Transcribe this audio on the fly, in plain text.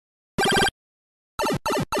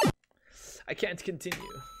I can't continue.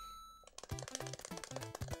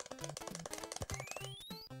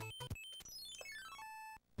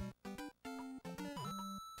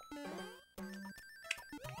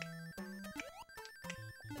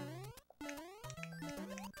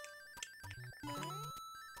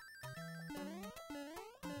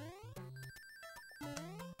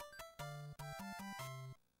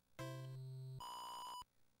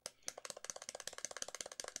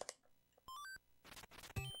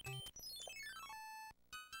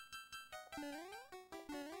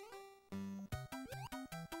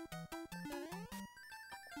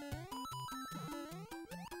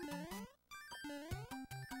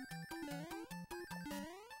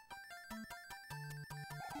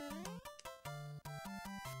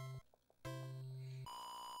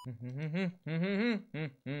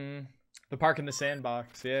 The park in the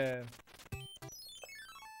sandbox, yeah.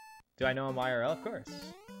 Do I know him IRL? Of course.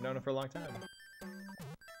 Known him for a long time.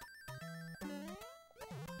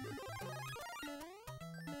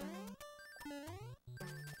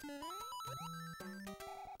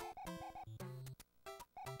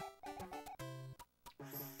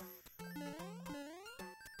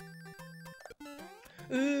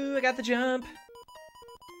 Ooh, I got the jump.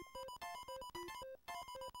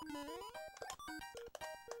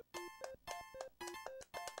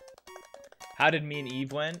 How did me and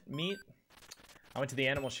Eve meet? I went to the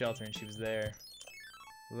animal shelter and she was there.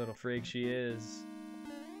 Little frig she is.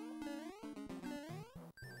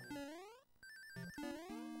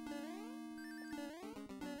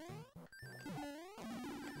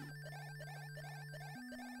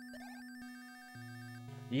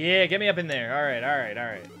 Yeah, get me up in there. Alright, alright,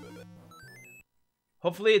 alright.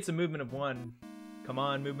 Hopefully it's a movement of 1. Come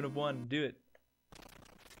on, movement of 1. Do it.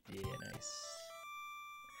 Yeah, nice.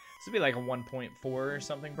 This would be like a 1.4 or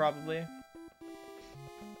something, probably.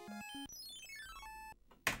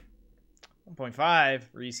 1.5.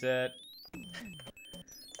 Reset.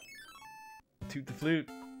 Toot the flute.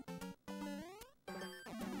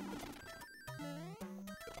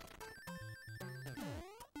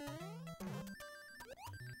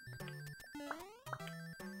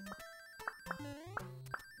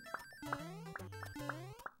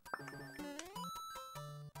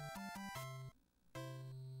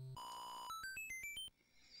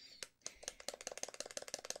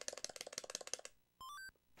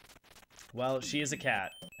 Well, she is a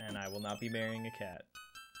cat, and I will not be marrying a cat.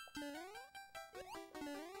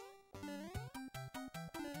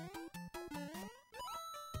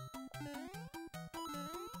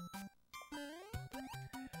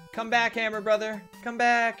 Come back, Hammer Brother. Come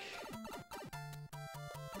back.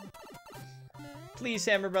 Please,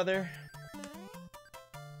 Hammer Brother.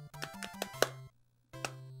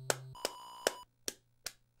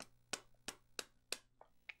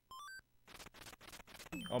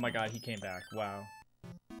 Oh my god, he came back. Wow.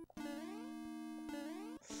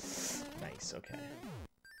 Nice, okay.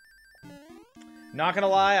 Not gonna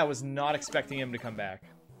lie, I was not expecting him to come back.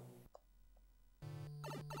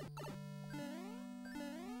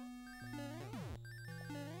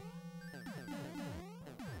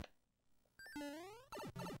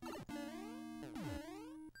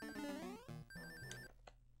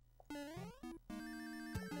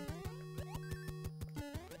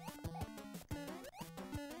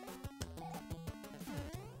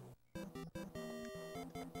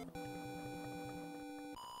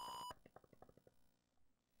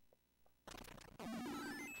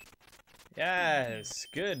 Yes,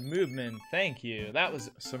 good movement. Thank you. That was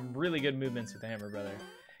some really good movements with the Hammer Brother.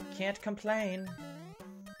 Can't complain.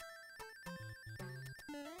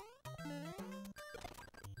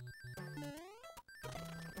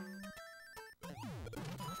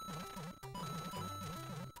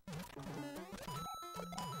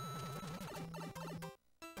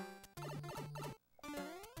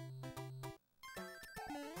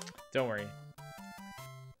 Don't worry.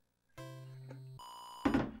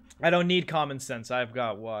 I don't need common sense. I've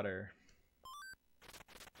got water.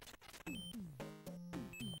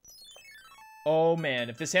 Oh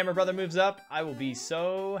man, if this Hammer Brother moves up, I will be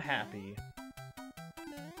so happy.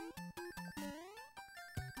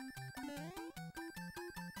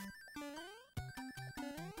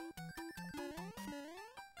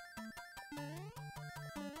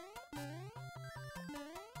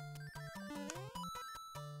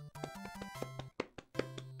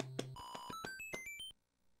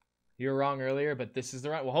 You were wrong earlier, but this is the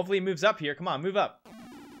right. Well, hopefully he moves up here. Come on, move up.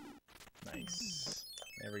 Nice.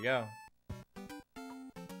 There we go.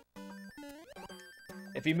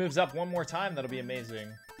 If he moves up one more time, that'll be amazing.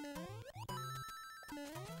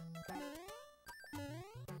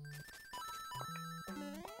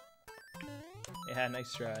 Yeah,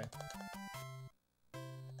 nice try.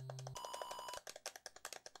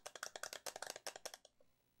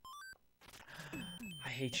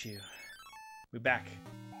 hate you. We're back.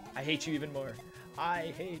 I hate you even more.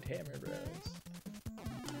 I hate Hammer Bros.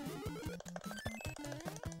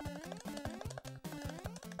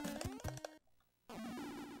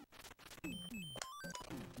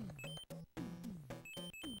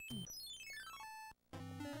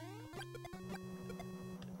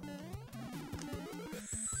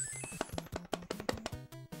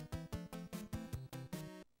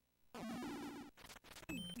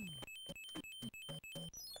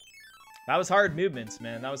 That was hard movements,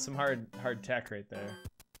 man. That was some hard tech right there.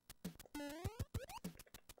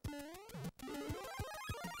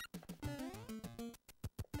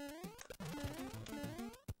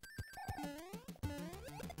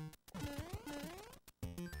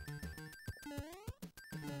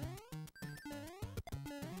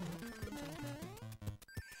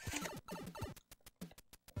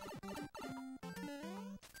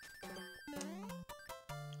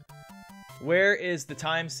 Where is the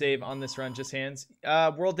time save on this run? Just hands.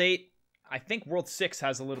 World 8. I think World 6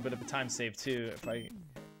 has a little bit of a time save too. If I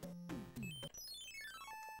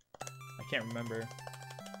can't remember.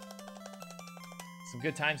 Some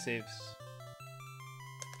good time saves.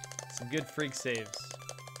 Some good freak saves.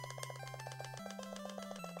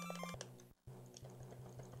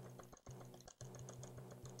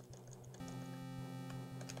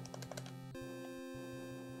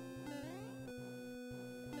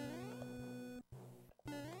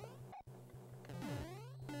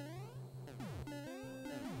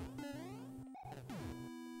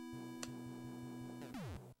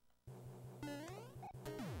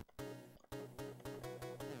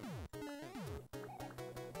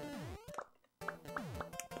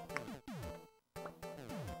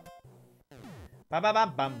 Ba ba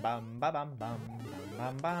bam bam bam ba bam bam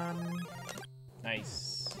bam bam.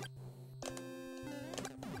 Nice.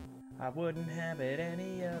 I wouldn't have it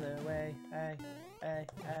any other way. Hey, hey,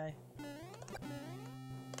 hey.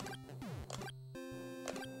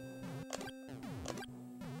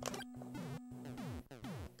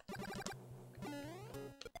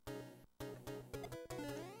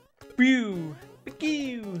 Pew!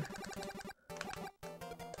 Pew!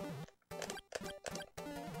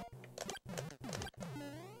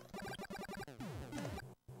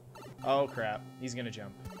 Oh crap, he's gonna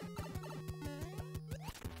jump.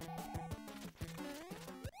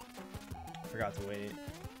 Forgot to wait.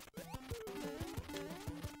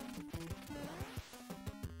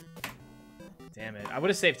 Damn it. I would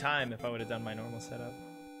have saved time if I would have done my normal setup.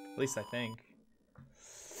 At least I think.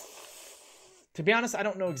 To be honest, I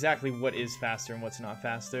don't know exactly what is faster and what's not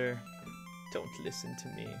faster. Don't listen to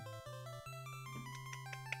me.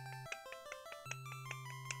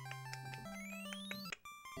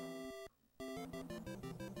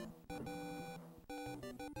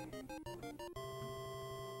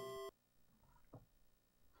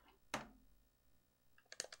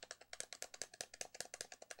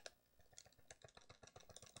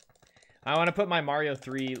 I want to put my Mario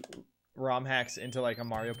 3 ROM hacks into like a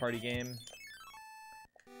Mario Party game.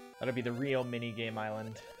 That'll be the real mini game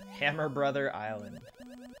island. Hammer Brother Island.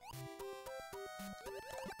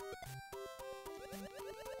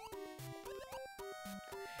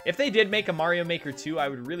 If they did make a Mario Maker 2, I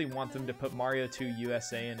would really want them to put Mario 2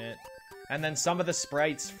 USA in it. And then some of the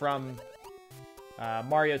sprites from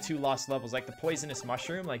Mario 2 Lost Levels, like the Poisonous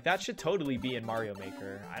Mushroom, like that should totally be in Mario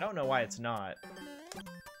Maker. I don't know why it's not.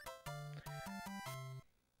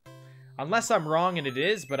 Unless I'm wrong and it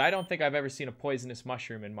is, but I don't think I've ever seen a poisonous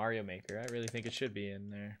mushroom in Mario Maker. I really think it should be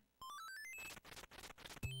in there.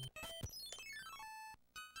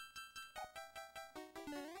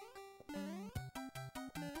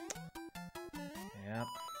 Yep.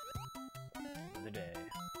 Another day.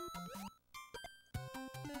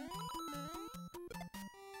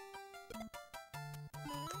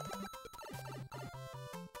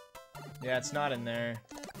 Yeah, it's not in there.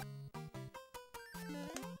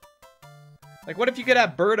 Like, what if you could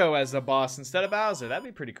have Birdo as the boss instead of Bowser? That'd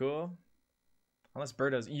be pretty cool. Unless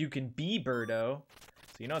Birdo's... You can be Birdo.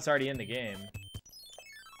 So you know it's already in the game.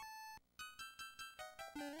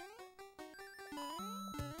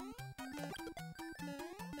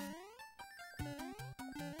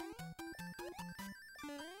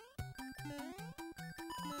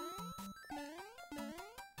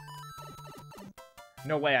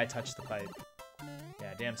 No way I touched the pipe.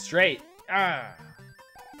 Yeah, damn straight. Ah!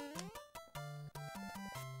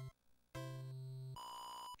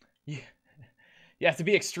 You have to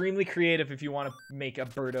be extremely creative if you want to make a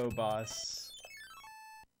Birdo boss.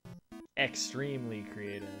 Extremely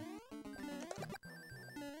creative.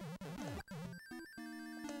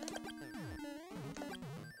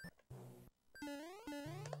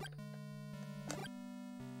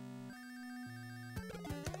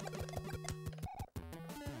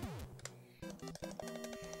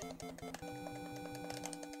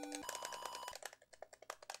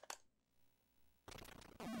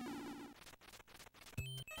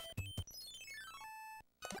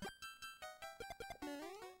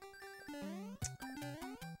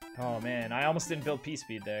 Oh man, I almost didn't build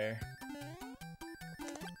P-Speed there.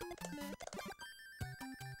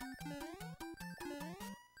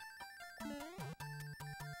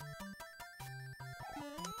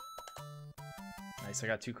 Nice, I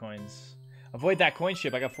got 2 coins. Avoid that coin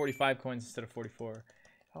ship. I got 45 coins instead of 44.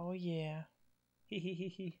 Oh yeah. Hee hee hee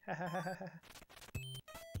hee. Ha ha ha ha.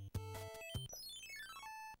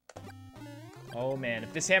 Oh man,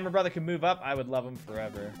 if this Hammer Brother could move up, I would love him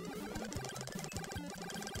forever.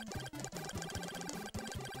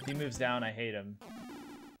 If he moves down, I hate him.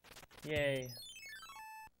 Yay.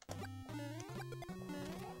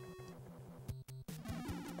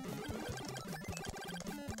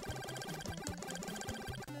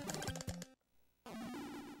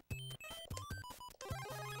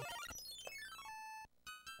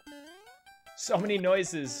 So many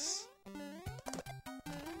noises.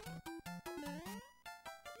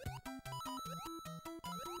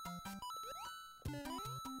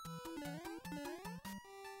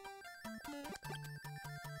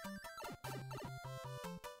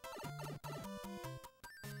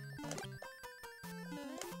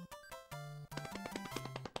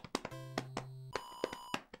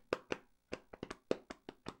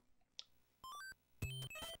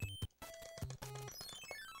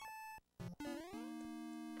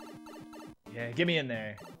 Yeah, get me in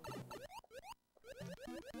there.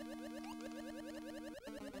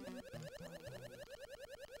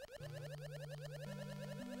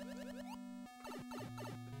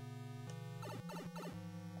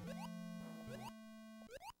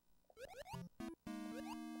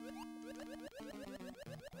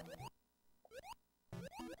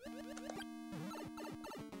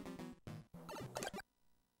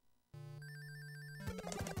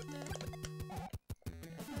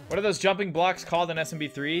 What are those jumping blocks called in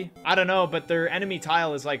SMB3? I don't know, but their enemy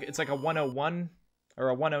tile is like, it's like a 101 or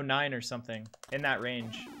a 109 or something in that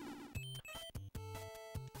range.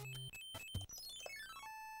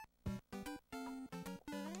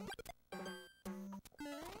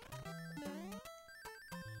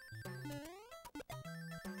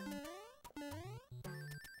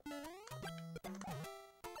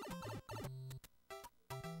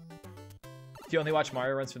 Do you only watch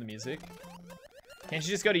Mario runs for the music? Can't you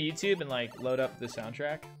just go to YouTube and like load up the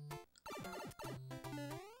soundtrack?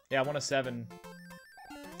 Yeah, 107.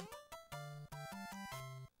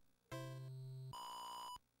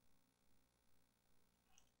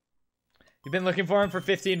 You've been looking for him for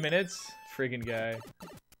 15 minutes? Friggin' guy.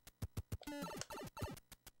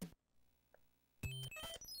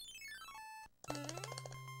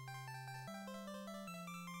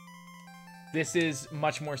 This is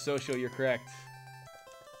much more social, you're correct.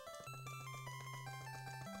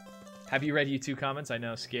 Have you read YouTube comments? I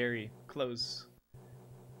know, scary. Close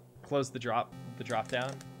the drop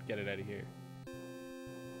down. Get it out of here.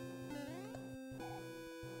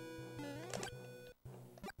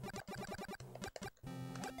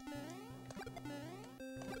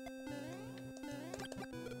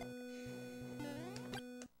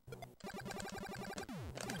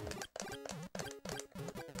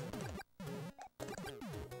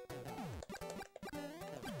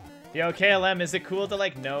 Yo, KLM, is it cool to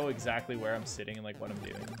like know exactly where I'm sitting and like what I'm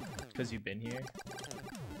doing? Because you've been here?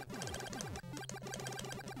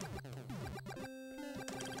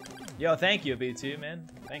 Yo, thank you, B2, man.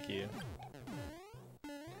 Thank you.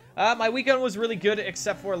 My weekend was really good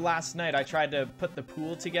except for last night. I tried to put the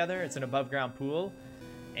pool together. It's an above ground pool.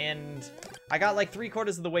 And I got like 3/4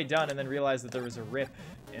 of the way done and then realized that there was a rip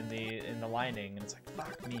in the lining. And it's like,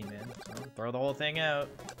 fuck me, man. So throw the whole thing out.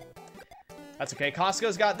 That's okay.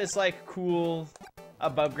 Costco's got this like cool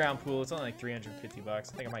above ground pool. It's only like 350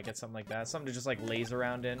 bucks. I think I might get something like that. Something to just like laze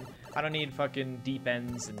around in. I don't need fucking deep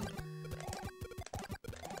ends and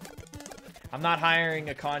I'm not hiring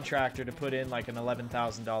a contractor to put in like an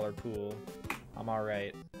 $11,000 pool. I'm all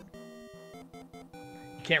right.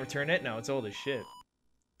 You can't return it? No, it's old as shit.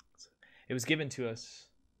 It was given to us.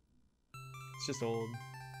 It's just old.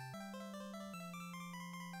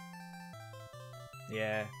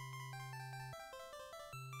 Yeah.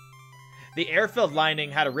 The air-filled lining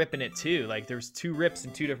had a rip in it too. Like there's 2 rips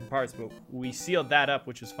in 2 different parts, but we sealed that up,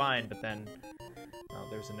 which was fine. But then, oh,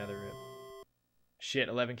 there's another rip. Shit,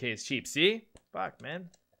 11K is cheap. See? Fuck, man.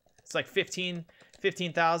 It's like $15,000 to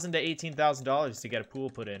 $18,000 to get a pool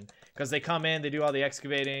put in, because they come in, they do all the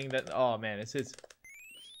excavating. That, oh man, it's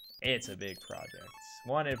a big project.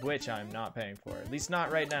 One of which I'm not paying for. At least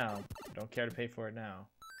not right now. I don't care to pay for it now.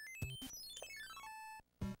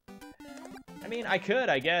 mean, I could,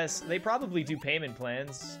 I guess. They probably do payment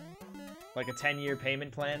plans. Like a 10-year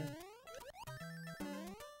payment plan.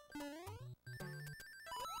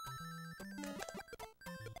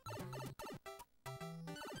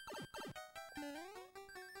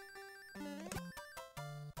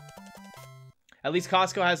 At least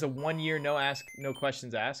Costco has a 1-year no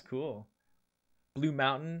questions asked. Cool. Blue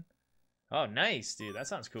Mountain. Oh, nice, dude. That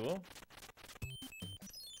sounds cool.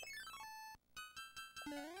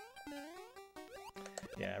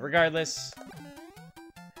 Yeah, regardless.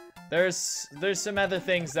 There's some other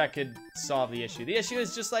things that could solve the issue. The issue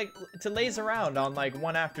is just like to laze around on like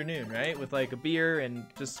one afternoon, right? With like a beer and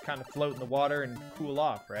just kind of float in the water and cool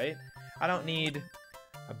off, right? I don't need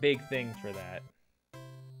a big thing for that.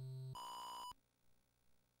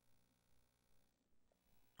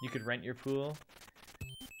 You could rent your pool.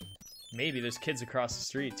 Maybe there's kids across the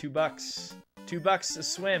street. $2. $2 a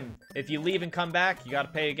swim. If you leave and come back, you gotta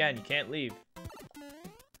pay again. You can't leave.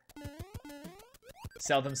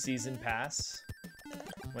 Sell them season pass.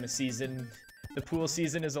 When the pool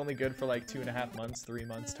season is only good for like 2.5 months, 3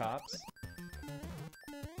 months tops.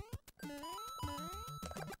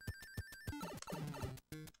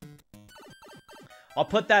 I'll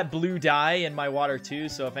put that blue dye in my water too,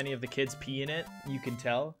 so if any of the kids pee in it, you can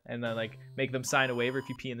tell. And then like make them sign a waiver. If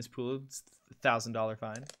you pee in this pool, it's a $1,000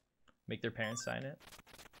 fine. Make their parents sign it.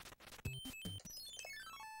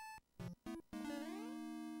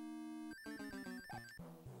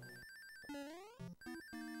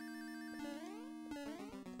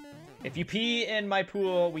 If you pee in my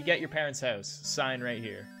pool, we get your parents' house. Sign right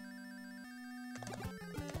here.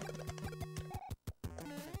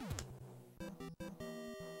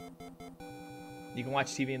 You can watch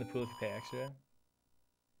TV in the pool if you pay extra.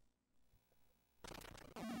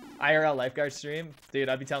 IRL lifeguard stream? Dude,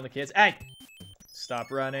 I'd be telling the kids, hey!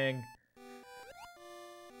 Stop running.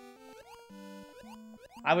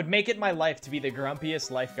 I would make it my life to be the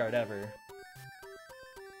grumpiest lifeguard ever.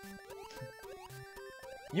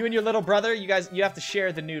 You and your little brother, you have to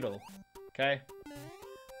share the noodle. Okay?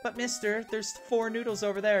 But mister, there's 4 noodles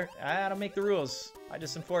over there. I don't make the rules. I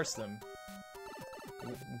just enforce them.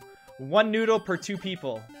 1 noodle per 2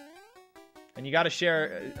 people. And you gotta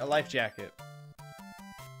share a life jacket.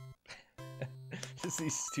 Just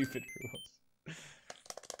these stupid rules.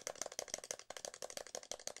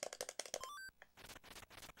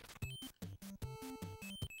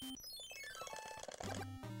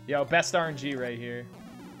 Yo, best RNG right here.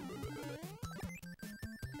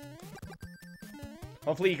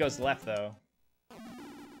 Hopefully he goes left, though.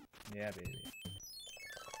 Yeah, baby.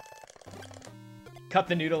 Cut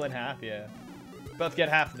the noodle in half, yeah. Both get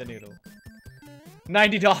half of the noodle.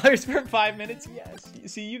 $90 for 5 minutes? Yes.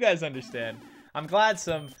 See, you guys understand. I'm glad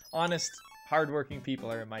some honest, hardworking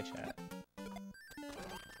people are in my chat.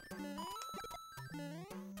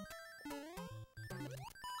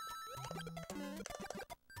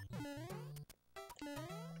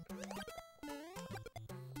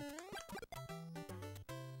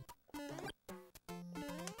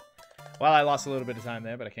 Well, I lost a little bit of time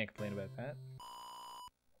there, but I can't complain about that.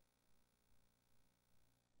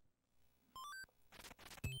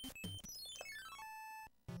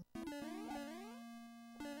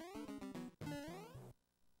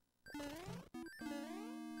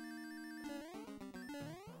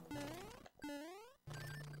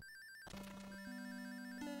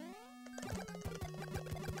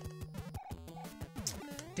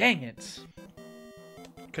 Dang it!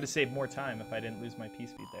 Could have saved more time if I didn't lose my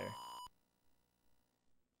P-speed there.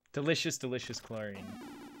 Delicious, delicious chlorine.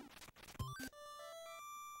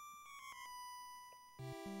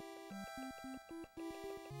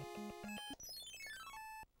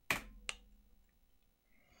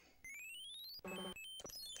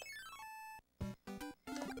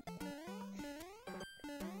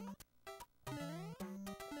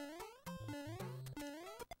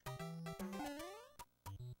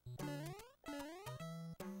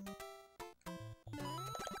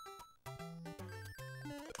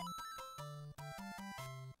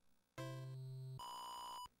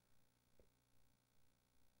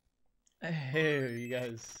 Hey, you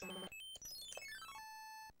guys.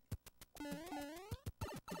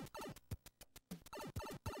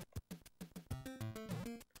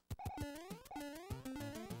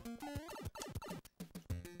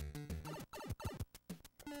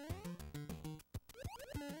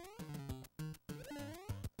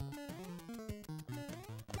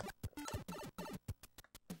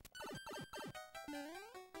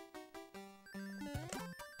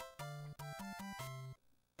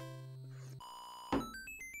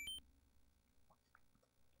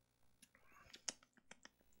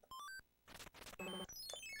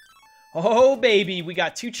 Oh, baby. We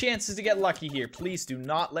got 2 chances to get lucky here. Please do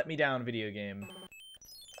not let me down, video game.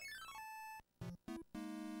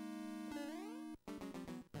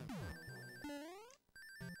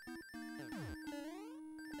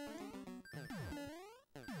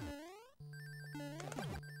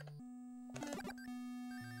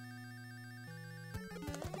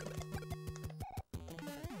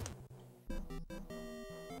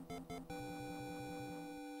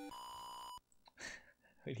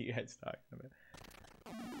 What are you guys talking about?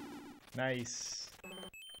 Nice.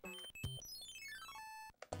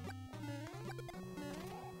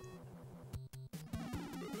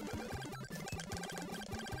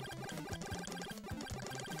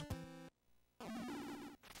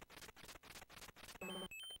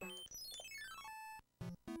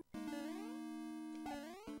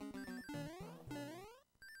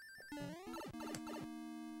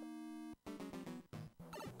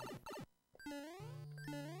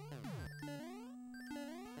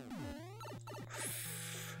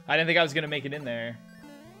 I didn't think I was gonna make it in there.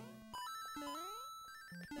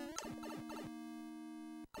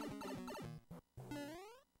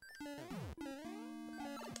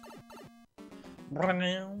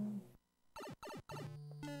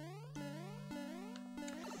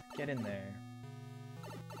 Get in there.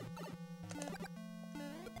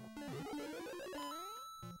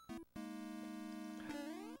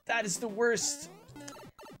 That is the worst.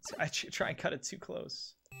 I try and cut it too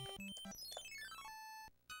close.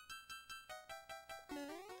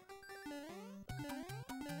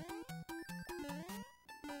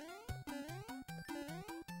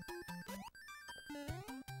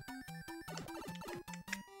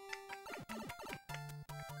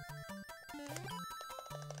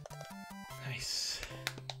 Nice.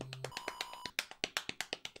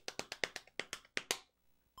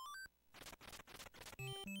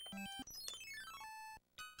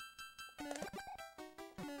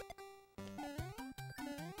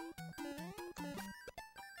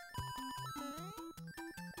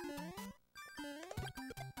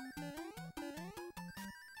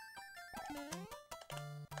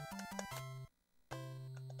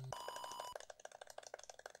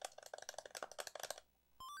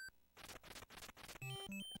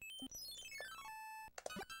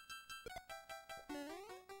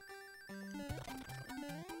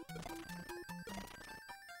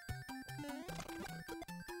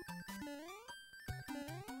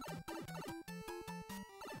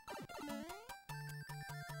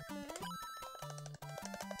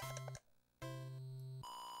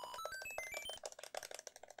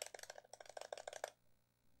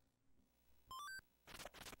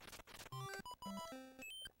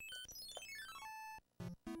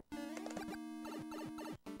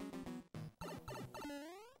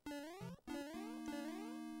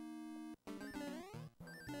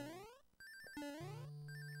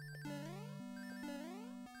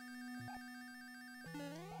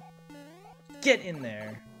 Get in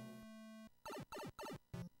there.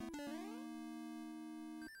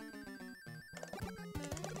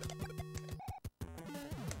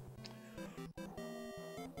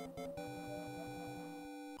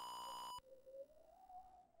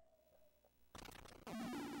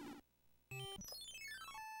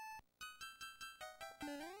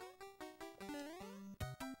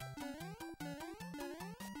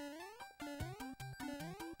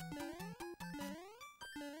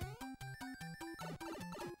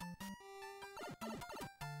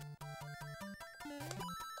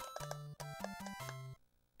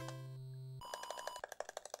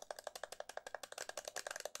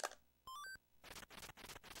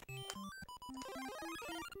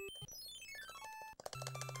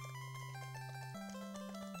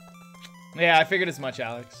 Yeah, I figured as much,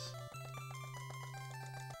 Alex.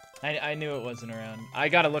 I knew it wasn't around. I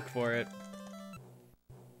gotta look for it.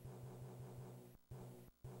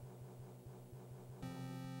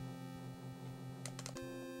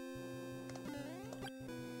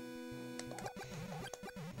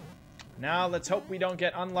 Now, let's hope we don't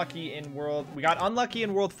get unlucky in World... We got unlucky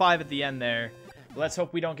in World 5 at the end there. Let's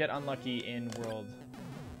hope we don't get unlucky in World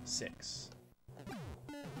 6.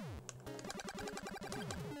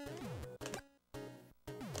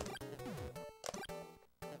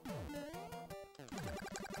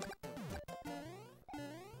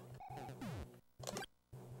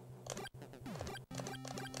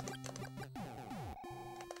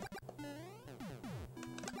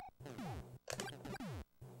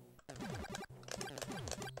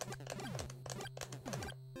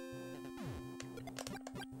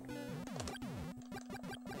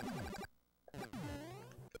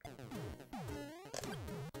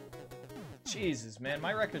 Jesus, man,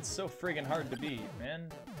 my record's so friggin' hard to beat,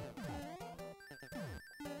 man.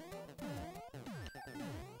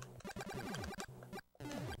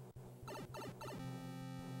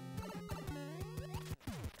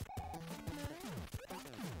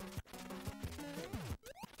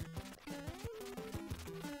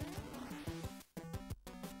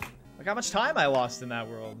 Look how much time I lost in that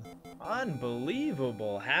world.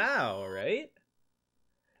 Unbelievable. How, right?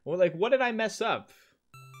 Well, like, what did I mess up?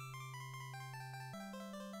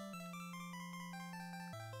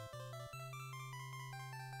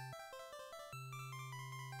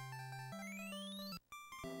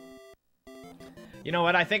 You know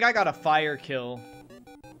what? I think I got a fire kill.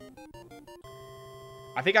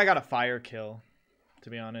 I think I got a fire kill, to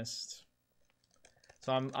be honest.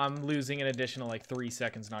 So I'm losing an additional like 3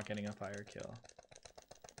 seconds not getting a fire kill.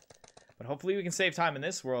 But hopefully we can save time in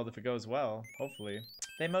this world if it goes well. Hopefully.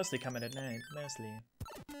 They mostly come in at night. Mostly.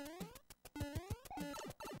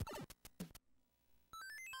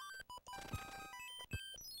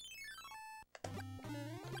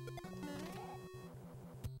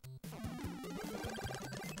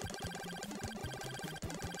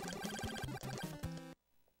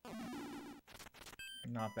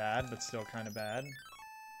 Not bad, but still kind of bad.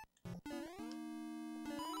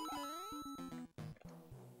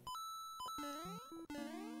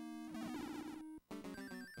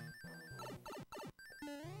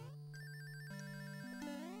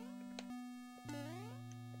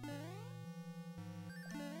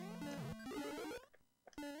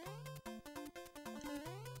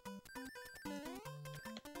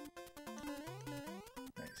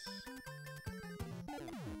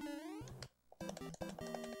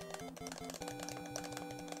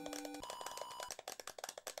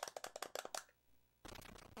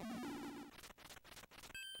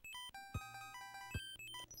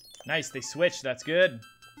 Nice, they switched. That's good.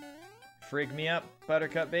 Frig me up,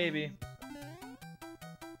 Buttercup baby.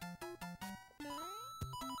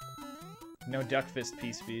 No Duck Fist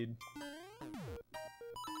P-Speed.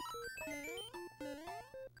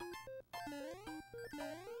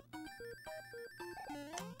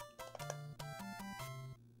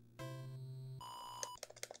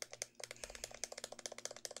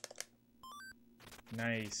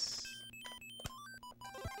 Nice.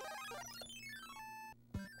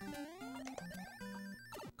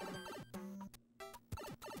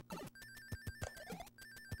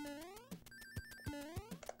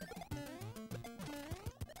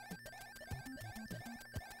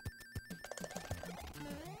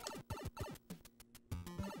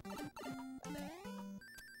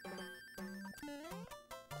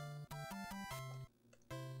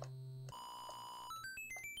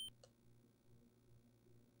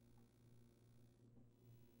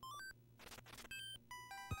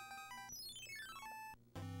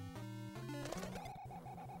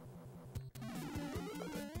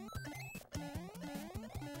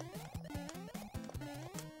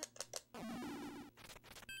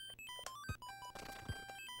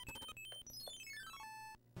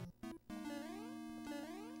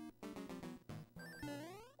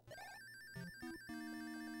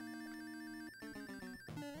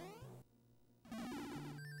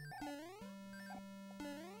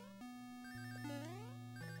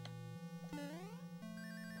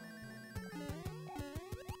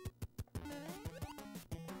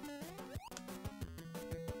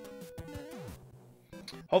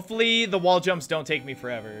 Hopefully the wall jumps don't take me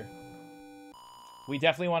forever. We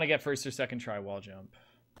definitely want to get first or second try wall jump.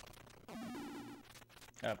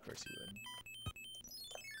 Of course you would.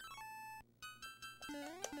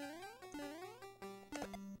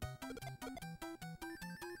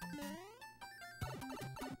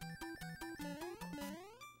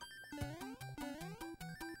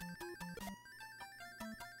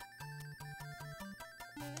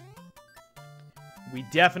 We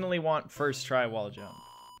definitely want first try wall jump.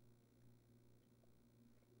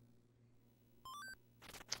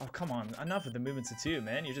 Oh, come on. Enough of the movements of two,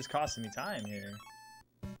 man. You're just costing me time here.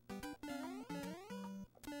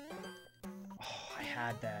 Oh, I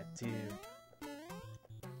had that, dude.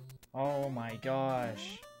 Oh my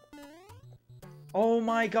gosh. Oh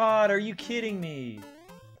my god, are you kidding me?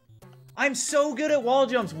 I'm so good at wall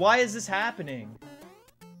jumps. Why is this happening?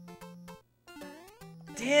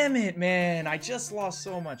 Damn it, man. I just lost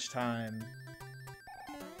so much time.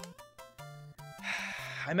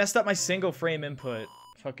 I messed up my single frame input.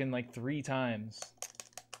 Fucking like 3 times.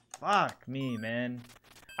 Fuck me, man.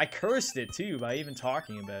 I cursed it too by even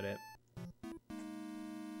talking about it.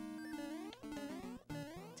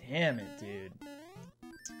 Damn it, dude.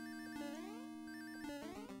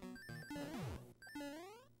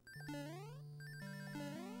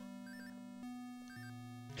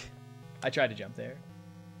 I tried to jump there.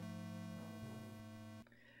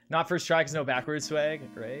 Not first try because no backwards swag,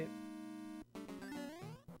 right?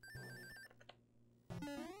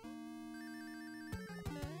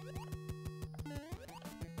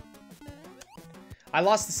 I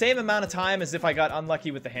lost the same amount of time as if I got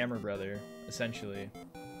unlucky with the Hammer Brother, essentially.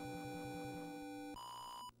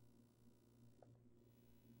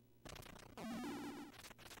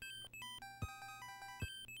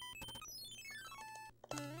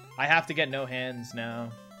 I have to get no hands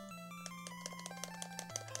now.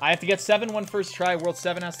 I have to get 7-1 first try. World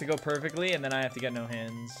 7 has to go perfectly, and then I have to get no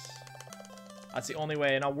hands. That's the only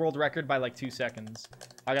way, and I'll world record by like 2 seconds.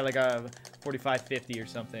 I got like a 45-50 or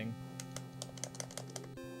something.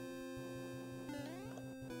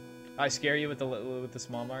 I scare you with the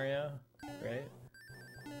small Mario, right?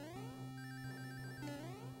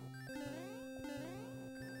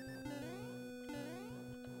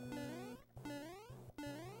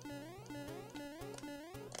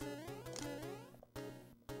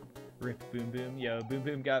 Rip Boom Boom. Yo, Boom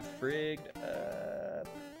Boom got frigged up.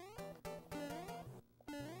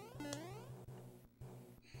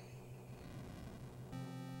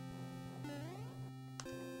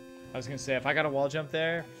 I was gonna say, if I got a wall jump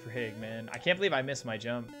there, frig, man. I can't believe I missed my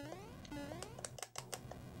jump.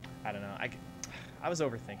 I don't know. I was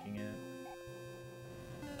overthinking it.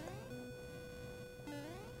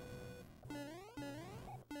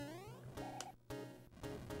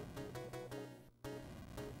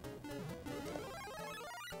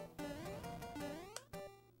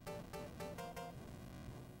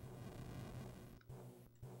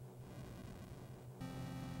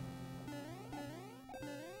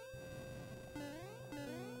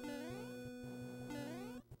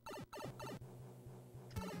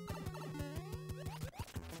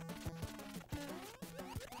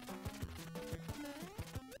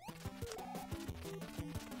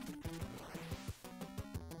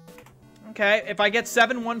 Okay, if I get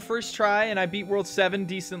 7-1 first try and I beat World 7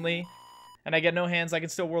 decently, and I get no hands, I can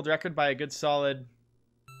still world record by a good solid...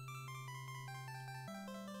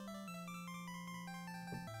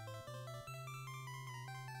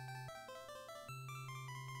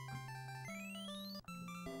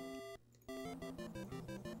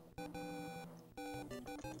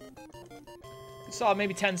 Solid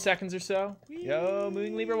maybe 10 seconds or so. Yo,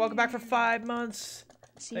 Mooing Lever, welcome back for 5 months.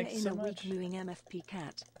 See you Thank you in so a much. week, mooing MFP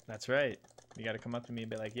cat. That's right. You gotta come up to me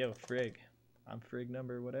and be like, yo, frig. I'm frig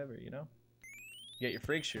number whatever, you know? You get your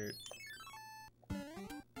frig shirt.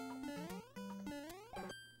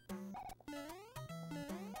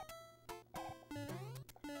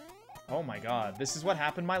 Oh my god, this is what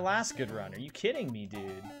happened my last good run. Are you kidding me,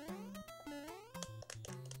 dude?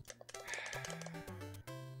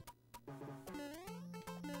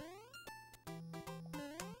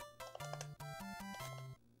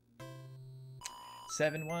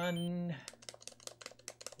 Seven one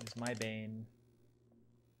is my bane.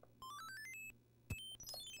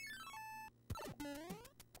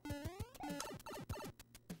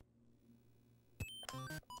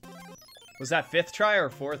 Was that 5th try or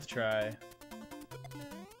 4th try?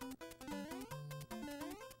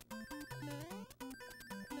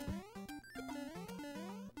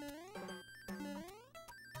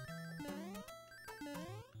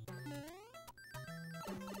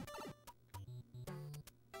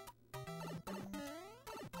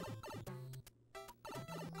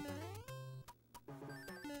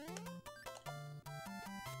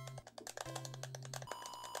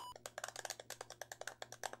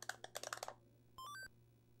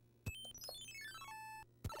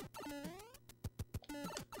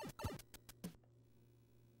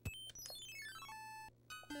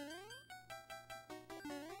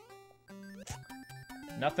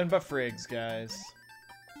 Nothing but frigs, guys.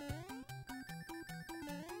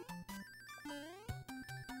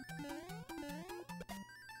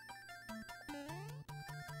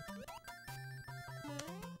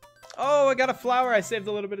 Oh, I got a flower. I saved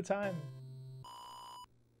a little bit of time.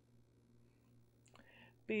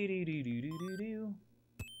 Be-doo-doo-doo-doo-doo.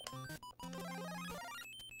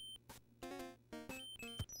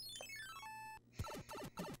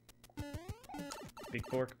 Big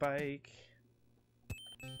fork bike.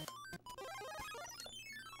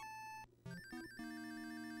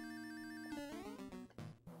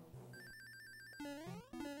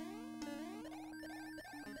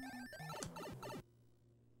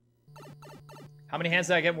 How many hands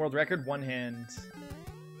did I get in world record? 1 hand.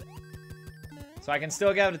 So I can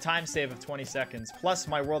still get a time save of 20 seconds. Plus,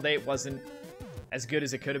 my world 8 wasn't as good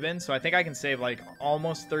as it could have been. So I think I can save like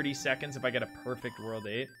almost 30 seconds if I get a perfect world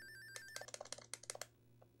 8.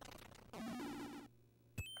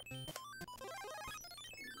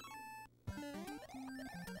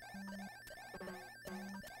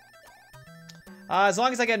 As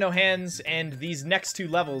long as I get no hands and these next 2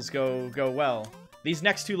 levels go well. These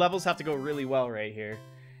next 2 levels have to go really well right here.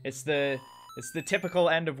 It's the typical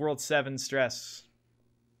end of World 7 stress.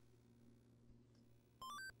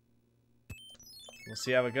 We'll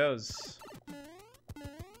see how it goes.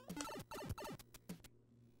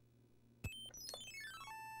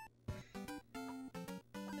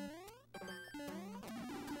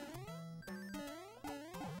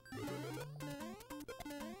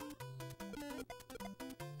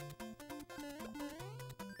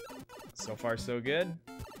 So far, so good.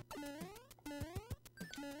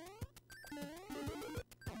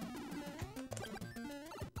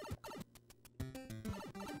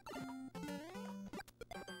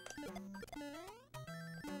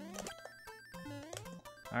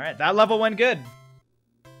 All right, that level went good.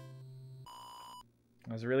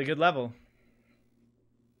 That was a really good level.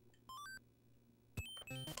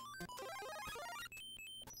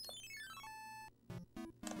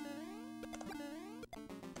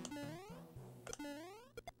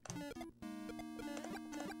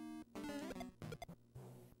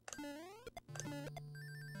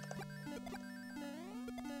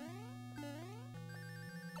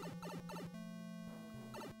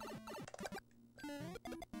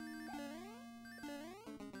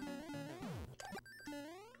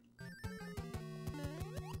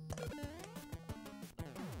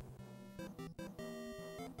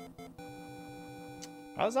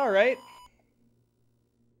 I was all right.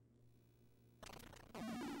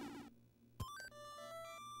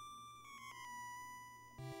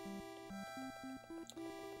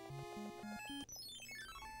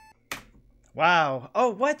 Wow. Oh,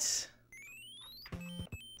 what?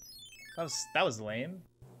 That was lame.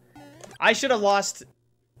 I should have lost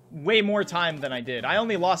way more time than I did. I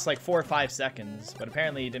only lost like 4 or 5 seconds, but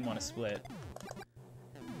apparently he didn't want to split.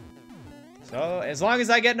 So, as long as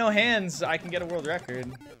I get no hands, I can get a world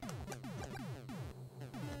record.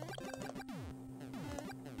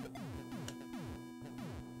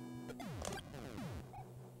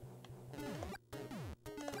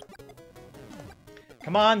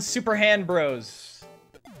 Come on, Super Hand Bros.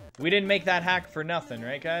 We didn't make that hack for nothing,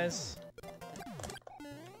 right, guys?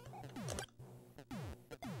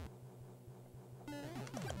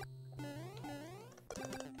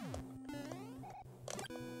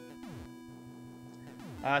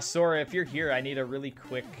 Sora, if you're here, I need a really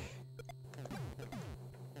quick...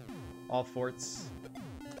 All forts.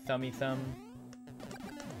 Thummy thumb.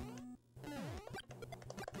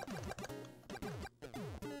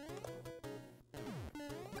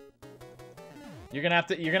 You're gonna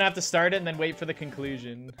have to start it and then wait for the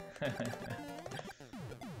conclusion.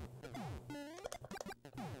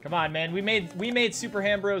 Come on, man. We made Super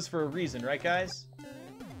Hand Bros for a reason, right, guys?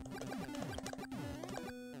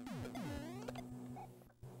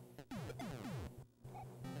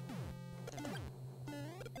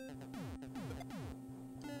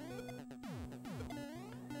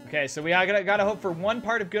 Okay, so we gotta hope for one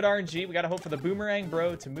part of good RNG. We gotta hope for the Boomerang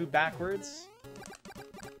Bro to move backwards.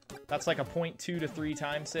 That's like a 0.2 to 3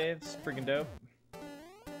 time saves. Freaking dope.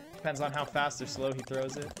 Depends on how fast or slow he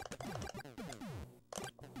throws it.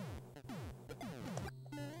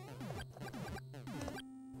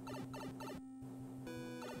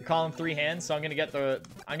 You call him 3 hands, so I'm gonna get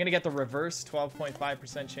the reverse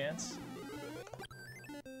 12.5% chance.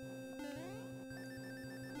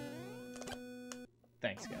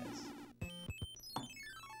 Thanks, guys.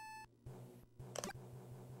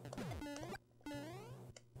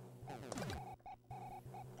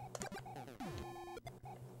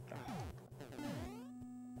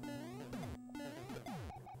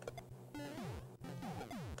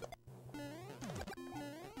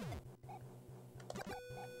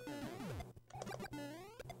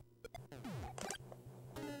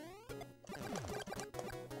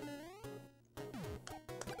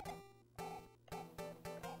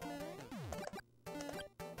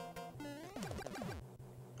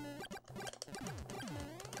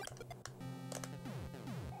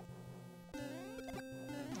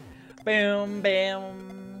 Boom, bam.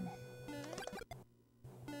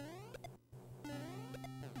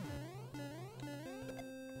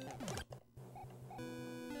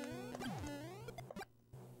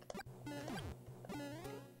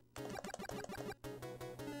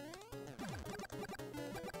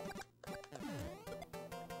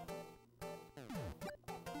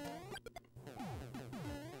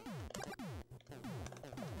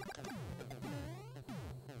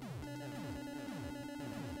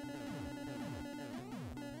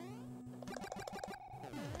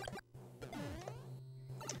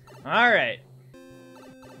 Alright.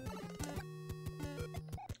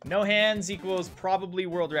 No hands equals probably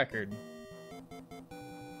world record.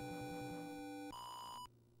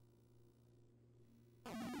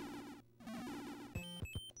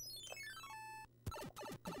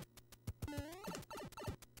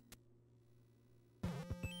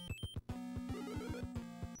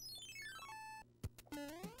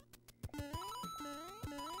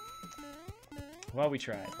 Well, we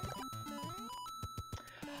tried.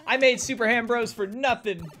 I made Super Hand Bros for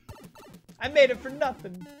nothing. I made it for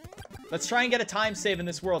nothing. Let's try and get a time save in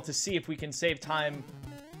this world to see if we can save time.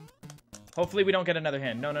 Hopefully we don't get another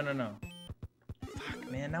hand. No, no, no, no.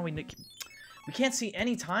 man. Now we can't see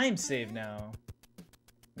any time save now.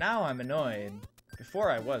 Now I'm annoyed.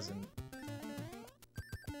 Before I wasn't.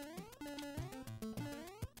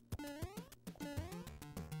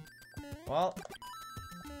 Well,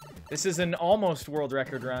 this is an almost world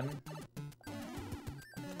record run.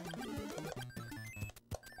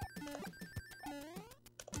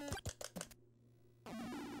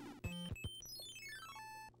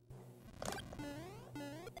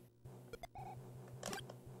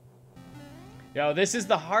 Yo, this is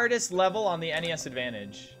the hardest level on the NES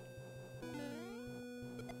Advantage.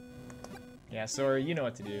 Yeah, Sora, you know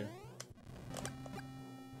what to do.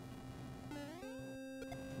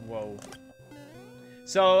 Whoa.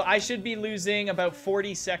 So I should be losing about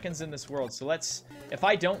 40 seconds in this world. So let's, if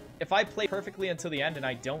I play perfectly until the end and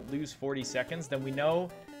I don't lose 40 seconds, then we know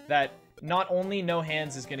that not only no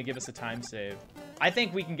hands is going to give us a time save. I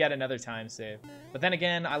think we can get another time save. But then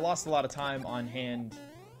again, I lost a lot of time on hand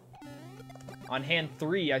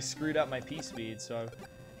 3. I screwed up my P speed, so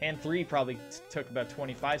hand 3 probably took about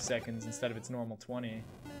 25 seconds instead of its normal 20.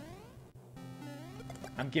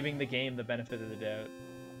 I'm giving the game the benefit of the doubt.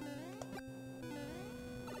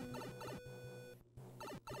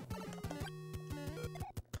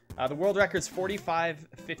 The world record's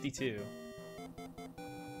 45:52.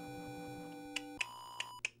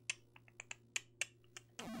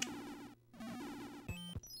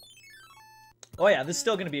 Oh yeah, this is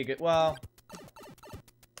still gonna be a good, well,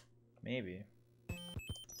 maybe.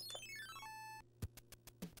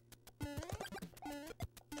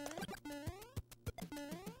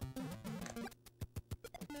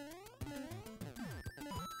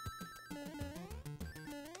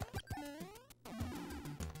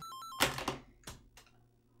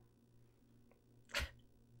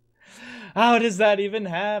 How does that even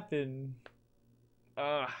happen?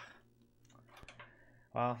 Ugh.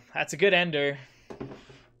 Well, that's a good ender.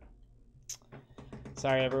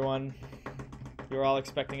 Sorry, everyone. You were all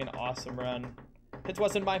expecting an awesome run. It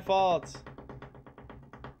wasn't my fault.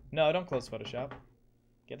 No, don't close Photoshop.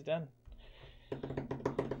 Get it done.